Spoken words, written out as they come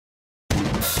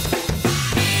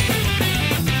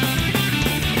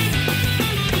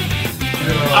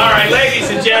All right,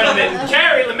 ladies and gentlemen,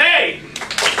 CARY LAMAY.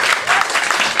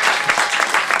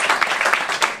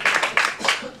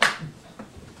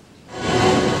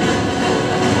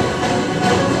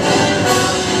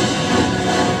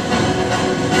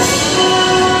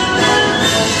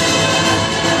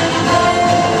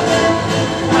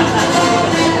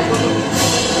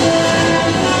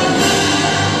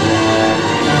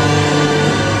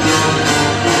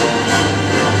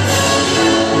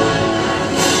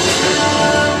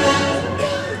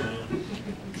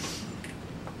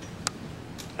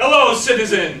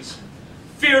 Citizens,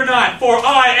 fear not, for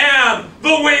I am the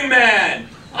Wingman.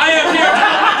 I am here to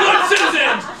help good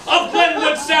citizens of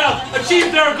Glenwood South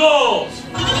achieve their goals.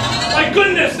 My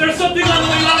goodness, there's something on the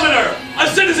wingometer. A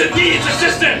citizen needs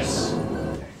assistance.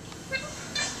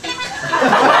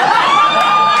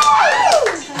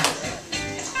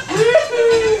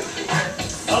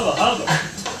 Hubba, hubba.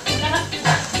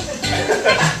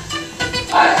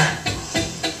 I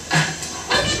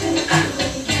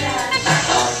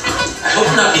hope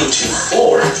I'm not being too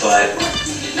forward, but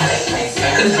I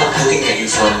couldn't help looking at you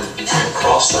from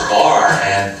across the bar,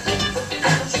 and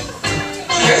I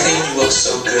think you look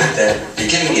so good that you're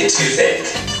giving me a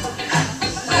toothache.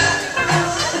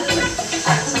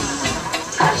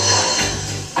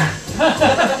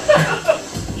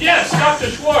 Yes, Dr.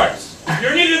 Schwartz,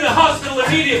 you're needed in the hospital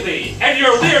immediately, and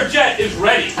your Learjet is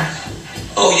ready.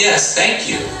 Oh yes, thank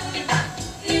you.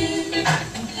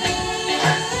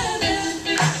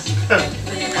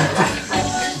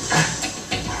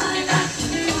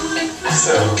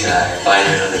 So, can I buy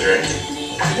you another drink?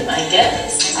 Be my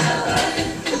guest.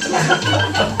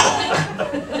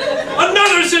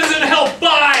 Another citizen helped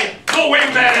by the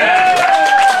Wingman!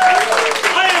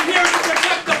 I am here to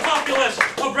protect the populace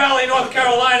of Raleigh, North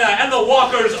Carolina, and the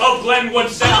walkers of Glenwood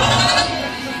South.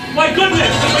 My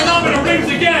goodness, the manometer rings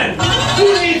again!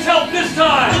 Who needs help this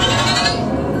time?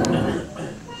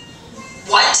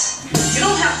 What? You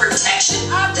don't have protection?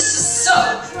 This is so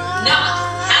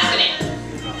not happening.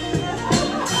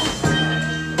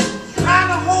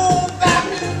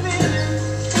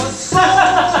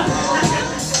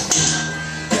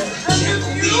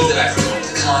 That I forgot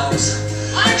the condoms.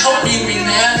 Help me,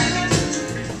 Wingman.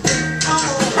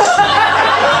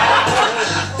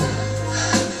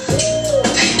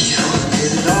 Thank you.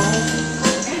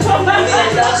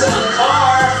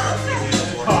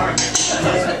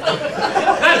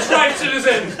 That's right,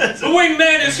 citizen! The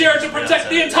Wingman is here to protect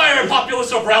the entire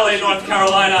populace of Raleigh, North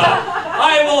Carolina.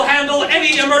 I will handle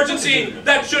any emergency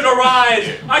that should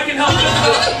arise. I can help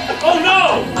just... Oh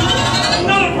no!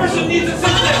 Another person needs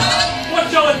assistance! What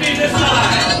shall it be this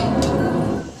time?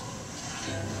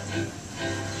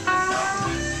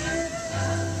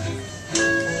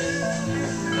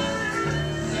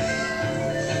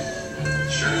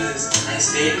 Sure is. Nice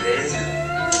day today, isn't it?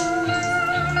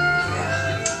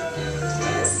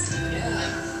 Yeah.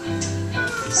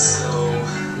 So,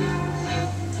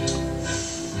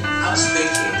 I was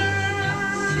thinking,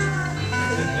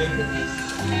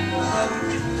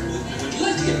 would you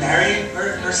like to get married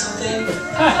or something?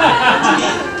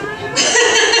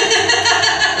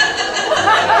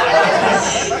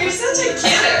 You're such a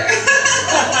kidder.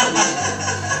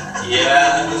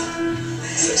 Yeah,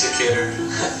 such a kidder.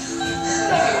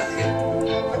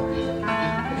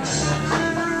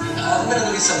 I'm gonna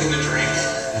go get something to drink.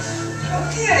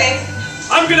 Okay.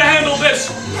 I'm gonna handle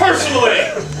this personally!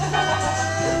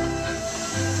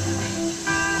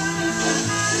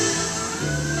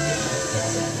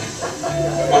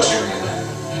 What's your name?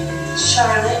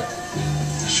 Charlotte.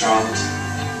 Charlotte.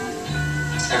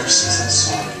 Ever since I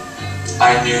saw you,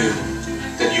 I knew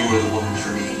that you were the woman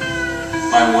for me.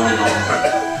 My one and only.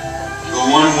 The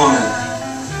one woman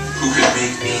who could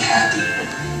make me happy,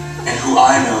 and who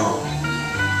I know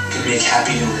can make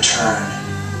happy in return.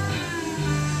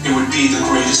 It would be the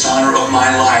greatest honor of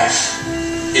my life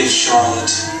if,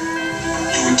 Charlotte,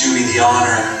 you would do me the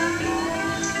honor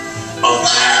of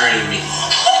marrying me.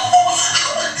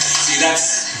 See,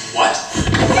 that's... What?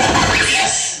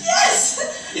 Yes! Yes!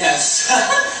 Yes!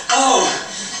 Oh!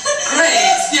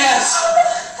 Great! Yes!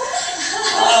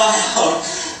 Oh!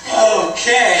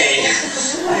 Okay!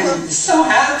 I'm so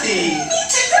happy! Me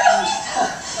too!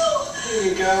 Here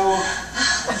you go.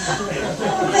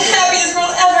 The happiest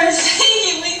girl ever. Thank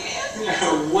you, Wingman.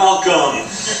 You're welcome,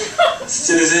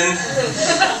 citizen.